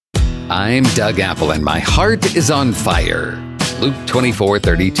I'm Doug Apple, and my heart is on fire. Luke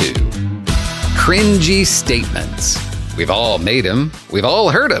 24:32. Cringy statements. We've all made them. We've all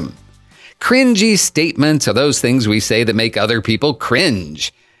heard them. Cringy statements are those things we say that make other people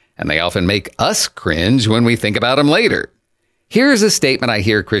cringe, and they often make us cringe when we think about them later. Here's a statement I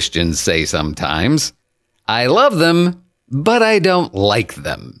hear Christians say sometimes. I love them, but I don't like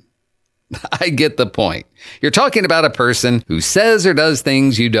them. I get the point. You're talking about a person who says or does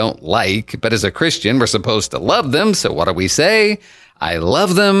things you don't like, but as a Christian, we're supposed to love them. So what do we say? I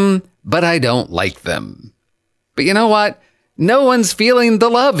love them, but I don't like them. But you know what? No one's feeling the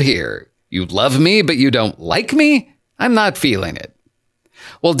love here. You love me, but you don't like me? I'm not feeling it.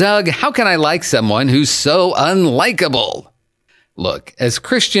 Well, Doug, how can I like someone who's so unlikable? Look, as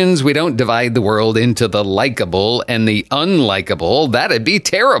Christians, we don't divide the world into the likable and the unlikable. That'd be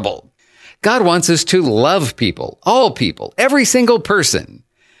terrible. God wants us to love people, all people, every single person.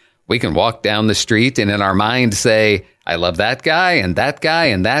 We can walk down the street and in our mind say, I love that guy and that guy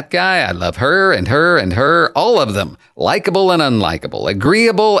and that guy. I love her and her and her, all of them, likable and unlikable,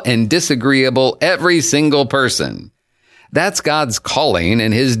 agreeable and disagreeable, every single person. That's God's calling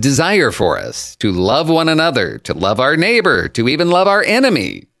and his desire for us, to love one another, to love our neighbor, to even love our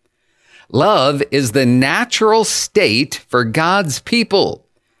enemy. Love is the natural state for God's people.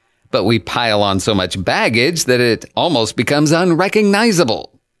 But we pile on so much baggage that it almost becomes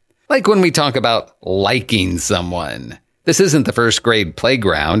unrecognizable. Like when we talk about liking someone. This isn't the first grade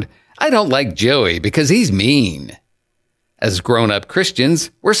playground. I don't like Joey because he's mean. As grown-up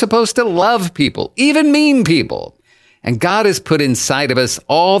Christians, we're supposed to love people, even mean people. And God has put inside of us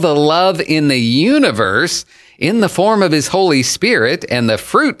all the love in the universe in the form of his Holy Spirit, and the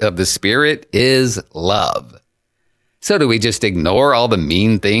fruit of the Spirit is love. So do we just ignore all the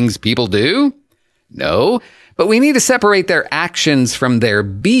mean things people do? No, but we need to separate their actions from their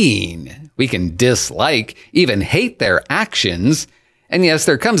being. We can dislike, even hate their actions. And yes,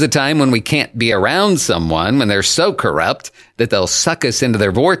 there comes a time when we can't be around someone when they're so corrupt that they'll suck us into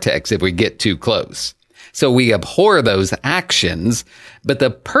their vortex if we get too close. So we abhor those actions, but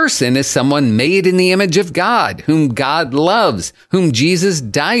the person is someone made in the image of God, whom God loves, whom Jesus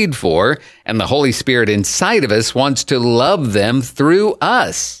died for, and the Holy Spirit inside of us wants to love them through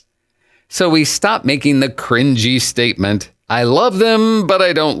us. So we stop making the cringy statement, I love them, but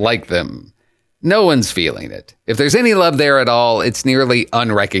I don't like them. No one's feeling it. If there's any love there at all, it's nearly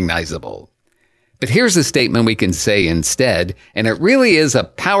unrecognizable. But here's a statement we can say instead, and it really is a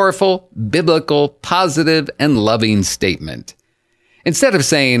powerful, biblical, positive, and loving statement. Instead of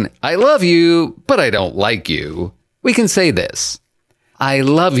saying, I love you, but I don't like you, we can say this, I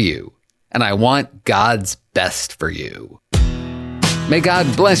love you, and I want God's best for you. May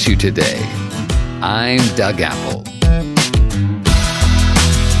God bless you today. I'm Doug Apple.